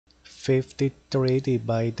53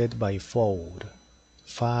 divided by 4.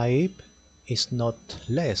 5 is not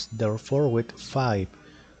less, therefore with 5.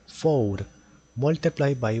 4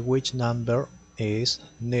 multiplied by which number is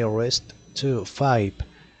nearest to 5,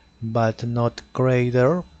 but not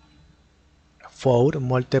greater. 4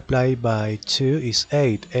 multiplied by 2 is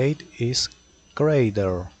 8. 8 is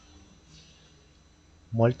greater.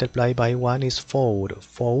 Multiplied by 1 is 4.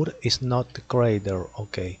 4 is not greater.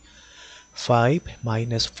 Okay. 5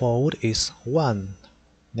 minus 4 is 1.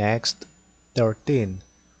 Next, 13.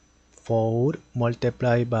 4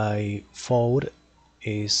 multiplied by 4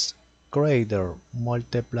 is greater.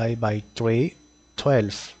 Multiplied by 3,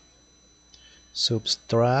 12.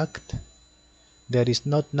 Subtract. There is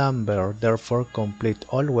not number, therefore complete.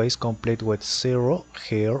 Always complete with 0,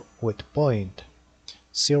 here with point.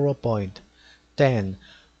 0 point. 10.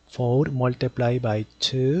 4 multiplied by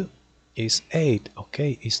 2 is 8.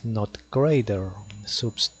 Okay, is not greater.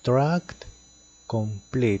 Subtract.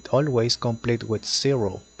 Complete. Always complete with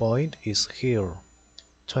 0. Point is here.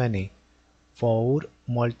 20. 4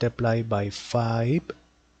 multiplied by 5.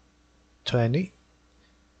 20.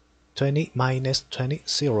 20 minus 20,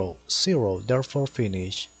 0. 0. Therefore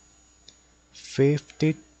finish.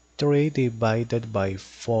 53 divided by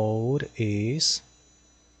 4 is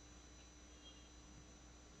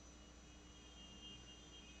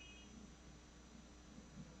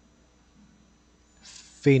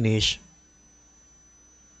finish.